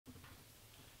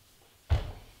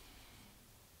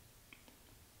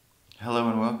Hello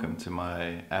and welcome to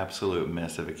my absolute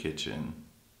mess of a kitchen.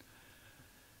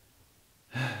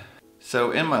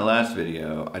 So in my last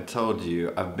video, I told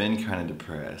you I've been kind of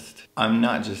depressed. I'm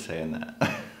not just saying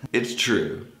that. It's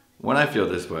true. When I feel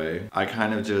this way, I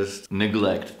kind of just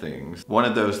neglect things. One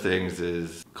of those things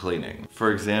is cleaning.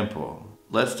 For example,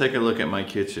 let's take a look at my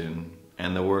kitchen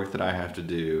and the work that I have to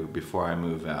do before I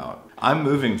move out. I'm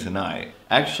moving tonight.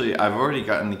 Actually, I've already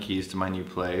gotten the keys to my new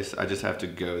place. I just have to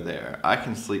go there. I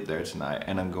can sleep there tonight,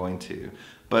 and I'm going to.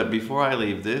 But before I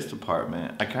leave this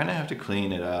apartment, I kind of have to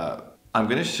clean it up. I'm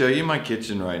gonna show you my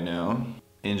kitchen right now.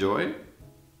 Enjoy.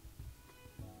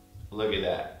 Look at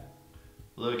that.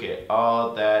 Look at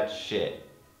all that shit.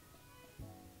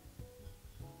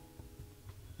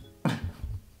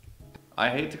 I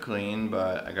hate to clean,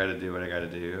 but I gotta do what I gotta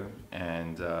do,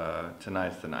 and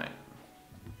tonight's the night.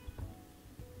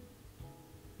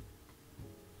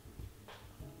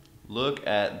 Look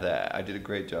at that. I did a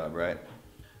great job, right?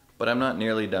 But I'm not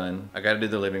nearly done. I gotta do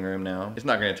the living room now. It's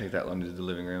not gonna take that long to do the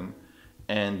living room.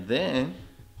 And then,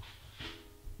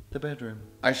 the bedroom.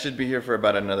 I should be here for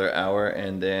about another hour,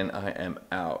 and then I am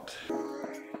out.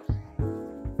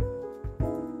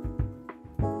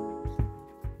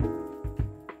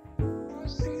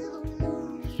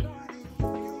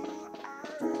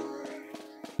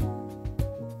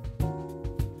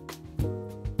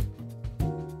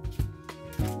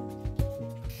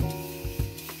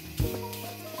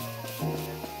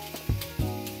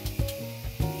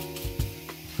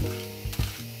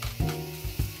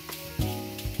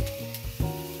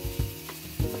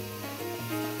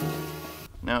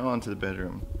 Now on to the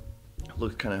bedroom.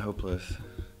 Looks kind of hopeless.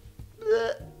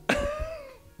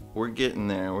 We're getting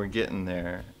there, we're getting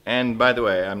there. And by the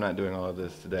way, I'm not doing all of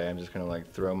this today. I'm just gonna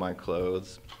like throw my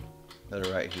clothes that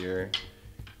are right here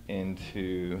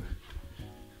into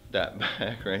that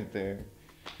bag right there.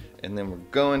 And then we're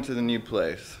going to the new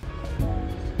place.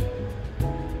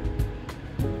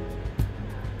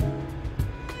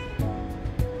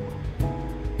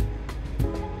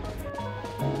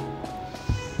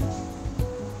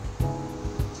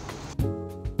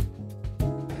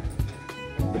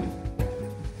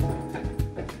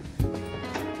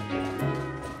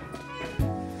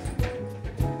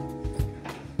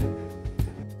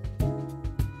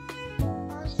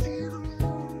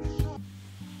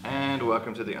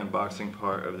 Welcome to the unboxing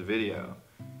part of the video.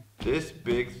 This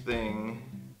big thing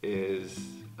is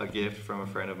a gift from a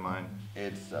friend of mine.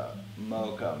 It's a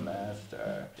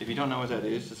mocamaster. If you don't know what that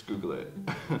is, just Google it.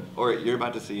 Or you're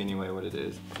about to see anyway what it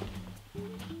is.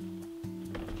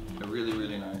 A really,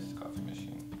 really nice coffee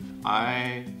machine.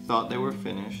 I thought they were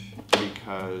finished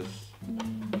because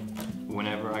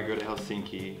whenever I go to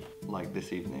Helsinki, like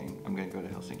this evening, I'm gonna go to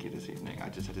Helsinki this evening. I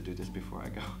just had to do this before I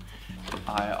go.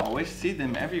 I always see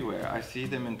them everywhere. I see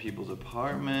them in people's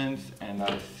apartments, and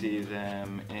I see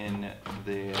them in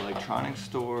the electronics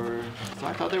store. So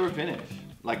I thought they were finished.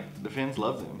 Like, the Finns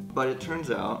love them. But it turns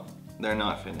out they're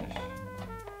not finished.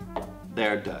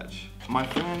 They're Dutch. My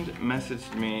friend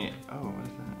messaged me, oh, what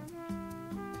is that?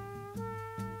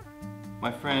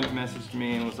 My friend messaged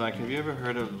me and was like, have you ever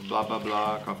heard of blah blah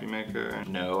blah coffee maker?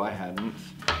 No, I hadn't,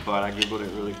 but I googled it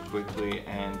really quickly,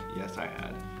 and yes, I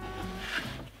had.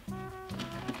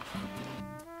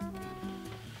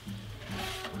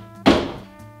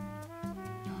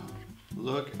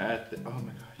 Look at the, oh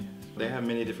my god, yes. They have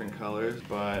many different colors,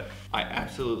 but I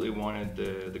absolutely wanted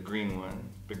the green one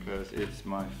because it's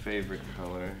my favorite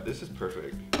color. This is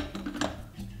perfect.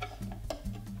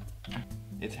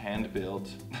 It's hand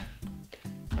built.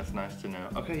 That's nice to know.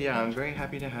 Okay, yeah, I'm very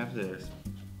happy to have this.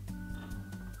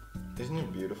 Isn't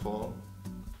it beautiful?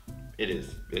 It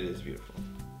is beautiful.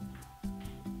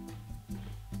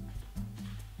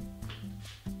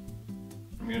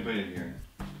 I'm gonna put it here.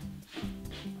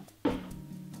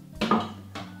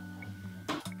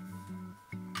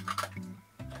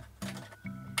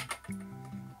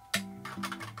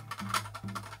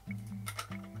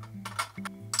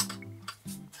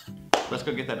 Let's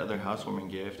go get that other housewarming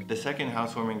gift. The second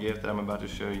housewarming gift that I'm about to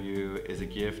show you is a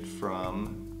gift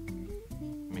from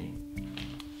me.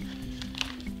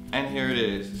 And here it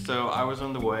is. So I was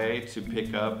on the way to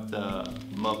pick up the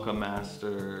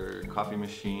mocamaster coffee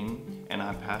machine, and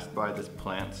I passed by this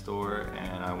plant store,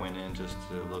 and I went in just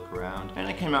to look around, and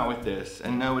I came out with this.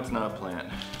 And no, it's not a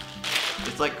plant.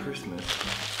 It's like Christmas,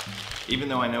 even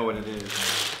though I know what it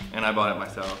is, and I bought it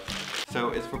myself. So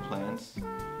it's for plants.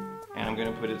 And I'm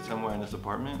gonna put it somewhere in this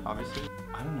apartment, obviously.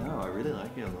 I don't know, I really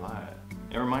like it a lot.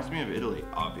 It reminds me of Italy,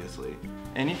 obviously.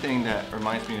 Anything that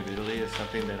reminds me of Italy is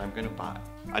something that I'm gonna buy.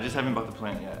 I just haven't bought the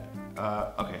plant yet.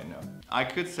 Okay, no. I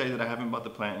could say that I haven't bought the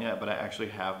plant yet, but I actually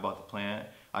have bought the plant.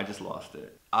 I just lost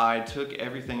it. I took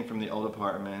everything from the old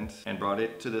apartment and brought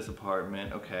it to this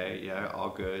apartment. Okay, yeah, all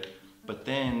good. But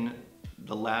then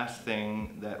the last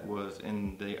thing that was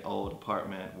in the old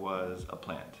apartment was a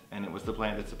plant. And it was the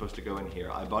plant that's supposed to go in here.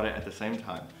 I bought it at the same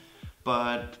time.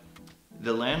 But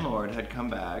the landlord had come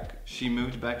back. She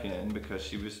moved back in because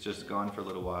she was just gone for a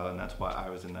little while, and that's why I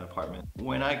was in that apartment.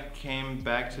 When I came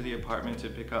back to the apartment to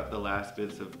pick up the last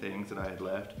bits of things that I had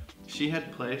left, she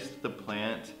had placed the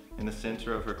plant in the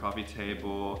center of her coffee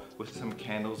table with some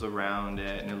candles around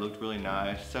it, and it looked really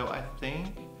nice. So I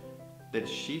think that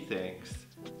she thinks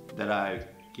that I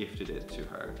gifted it to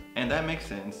her. And that makes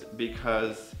sense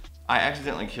because I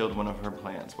accidentally killed one of her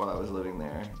plants while I was living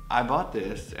there. I bought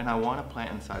this and I want a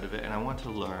plant inside of it and I want to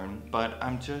learn, but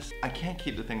I can't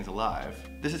keep the things alive.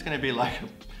 This is gonna be like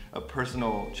a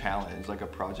personal challenge, like a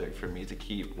project for me to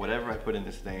keep whatever I put in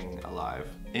this thing alive.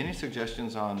 Any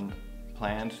suggestions on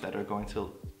plants that are going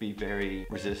to be very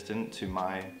resistant to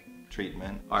my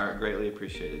treatment are greatly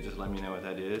appreciated. Just let me know what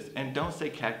that is. And don't say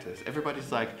cactus.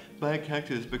 Everybody's like, buy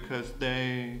cactus because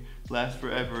they last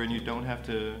forever and you don't have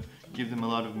to give them a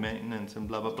lot of maintenance and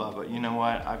blah, blah, blah. But you know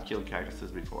what? I've killed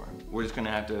cactuses before. We're just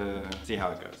gonna have to see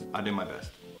how it goes. I'll do my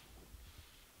best.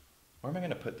 Where am I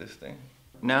gonna put this thing?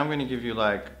 Now I'm gonna give you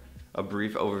like a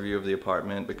brief overview of the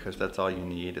apartment because that's all you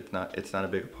need. It's not a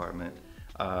big apartment.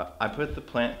 I put the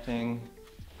plant thing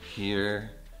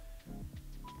here.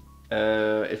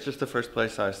 It's just the first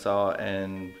place I saw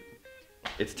and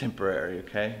it's temporary,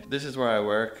 okay? This is where I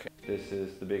work. This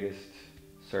is the biggest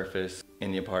surface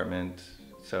in the apartment.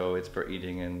 So it's for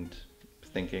eating and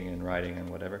thinking and writing and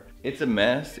whatever. It's a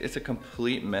mess. It's a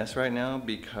complete mess right now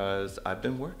because I've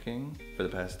been working for the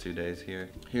past 2 days here.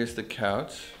 Here's the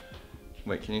couch.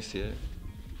 Wait, can you see it?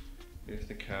 Here's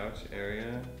the couch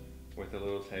area with a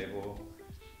little table.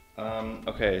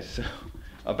 Okay, so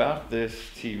about this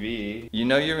TV, you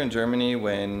know you're in Germany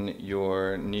when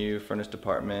your new furnished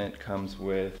apartment comes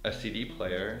with a CD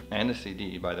player and a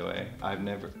CD, by the way. I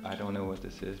don't know what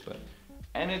this is, but,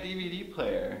 and a DVD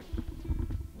player.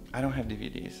 I don't have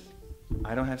DVDs.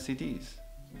 I don't have CDs.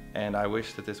 And I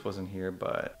wish that this wasn't here,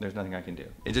 but there's nothing I can do.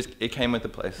 It came with the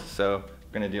place, so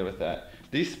I'm gonna deal with that.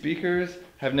 These speakers,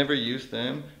 have never used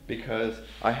them because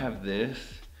I have this,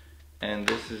 and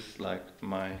this is like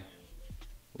my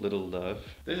little love.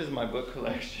 This is my book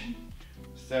collection.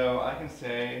 So I can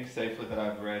say safely that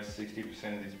I've read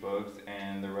 60% of these books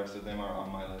and the rest of them are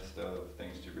on my list of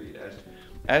things to read.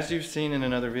 As you've seen in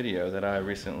another video that I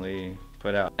recently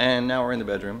put out. And now we're in the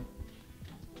bedroom.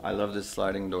 I love this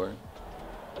sliding door.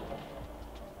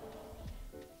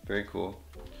 Very cool.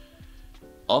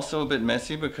 Also a bit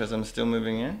messy because I'm still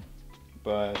moving in,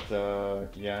 but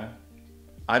yeah.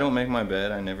 I don't make my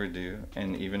bed, I never do.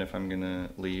 And even if I'm gonna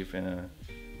leave in a,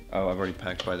 oh, I've already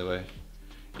packed, by the way.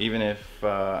 Even if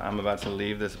I'm about to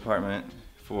leave this apartment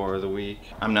for the week,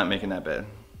 I'm not making that bed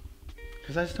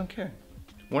because I just don't care.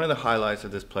 One of the highlights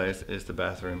of this place is the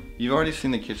bathroom. You've already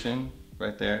seen the kitchen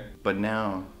right there, but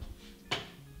now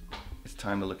it's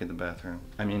time to look at the bathroom.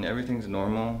 I mean, everything's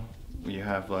normal. You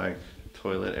have like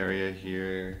toilet area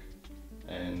here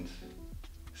and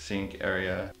sink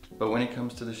area. But when it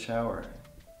comes to the shower,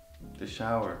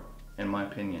 in my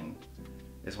opinion,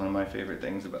 is one of my favorite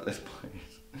things about this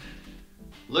place.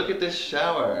 Look at this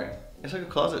shower. It's like a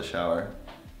closet shower.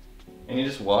 And you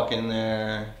just walk in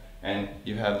there and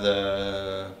you have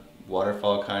the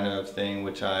waterfall kind of thing,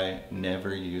 which I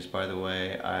never use, by the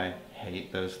way. I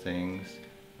hate those things.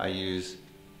 I use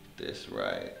this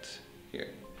right here.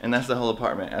 And that's the whole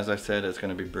apartment. As I said, it's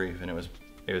gonna be brief, and it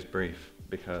was brief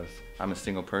because I'm a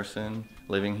single person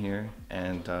living here,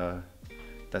 and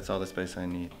that's all the space I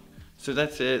need. So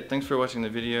that's it. Thanks for watching the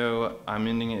video. I'm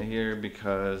ending it here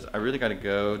because I really gotta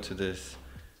go to this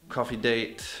coffee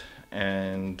date,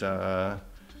 and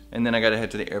then I gotta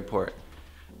head to the airport.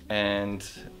 And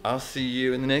I'll see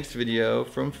you in the next video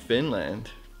from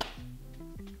Finland.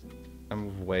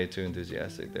 I'm way too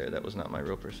enthusiastic there. That was not my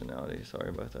real personality. Sorry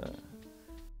about that.